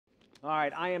All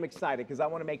right, I am excited because I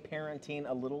want to make parenting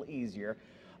a little easier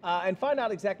and find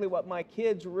out exactly what my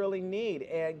kids really need.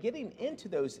 And getting into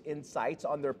those insights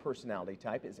on their personality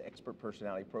type is expert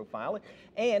personality profiler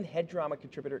and head drama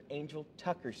contributor Angel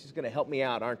Tucker. She's going to help me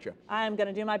out, aren't you? I'm going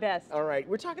to do my best. All right,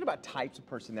 we're talking about types of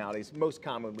personalities. Most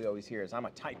common we always hear is I'm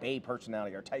a type A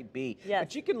personality or type B. Yes.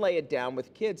 But you can lay it down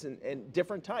with kids in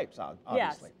different types,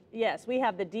 obviously. Yes, we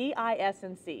have the D, I, S,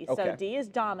 and C. Okay. So D is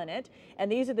dominant,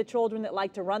 and these are the children that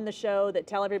like to run the show, that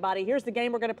tell everybody, here's the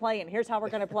game we're going to play, and here's how we're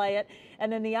going to play it. And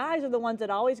then the I's are the ones that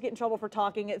always get in trouble for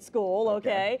talking at school,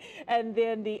 okay? And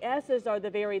then the S's are the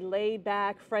very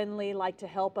laid-back, friendly, like to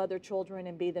help other children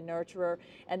and be the nurturer.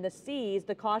 And the C's,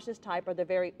 the cautious type, are the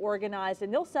very organized,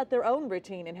 and they'll set their own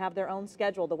routine and have their own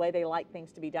schedule, the way they like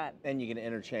things to be done. And you can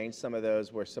interchange some of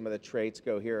those where some of the traits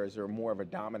go here. Is there more of a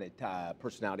dominant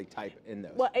personality type in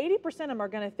those? Well, 80% of them are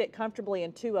going to fit comfortably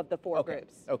in 2 of the 4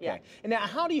 groups. Okay. Yeah. And now,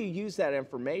 how do you use that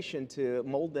information to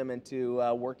mold them into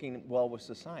working well with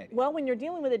society? Well, when you're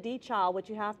dealing with a D child, what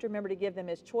you have to remember to give them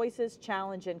is choices,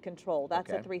 challenge, and control.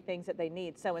 That's the 3 things that they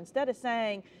need. So instead of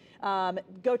saying,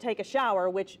 go take a shower,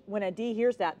 which when a D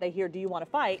hears that, they hear, do you want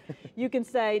to fight? You can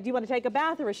say, do you want to take a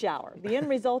bath or a shower? The end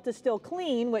result is still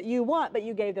clean, what you want, but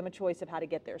you gave them a choice of how to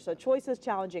get there. So choices,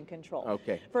 challenge, and control.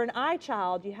 Okay. For an I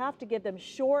child, you have to give them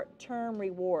short-term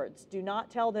rewards. Do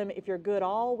not tell them if you're good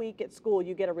all week at school,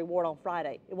 you get a reward on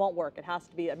Friday. It won't work. It has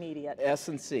to be immediate. S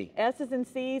and C. S's and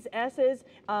C's. S's,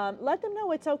 let them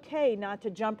know it's okay not to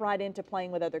jump right into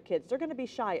playing with other kids. They're going to be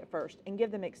shy at first, and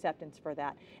give them acceptance for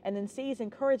that. And then C's,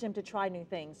 encourage them to try new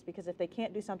things, because if they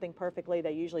can't do something perfectly,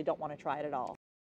 they usually don't want to try it at all.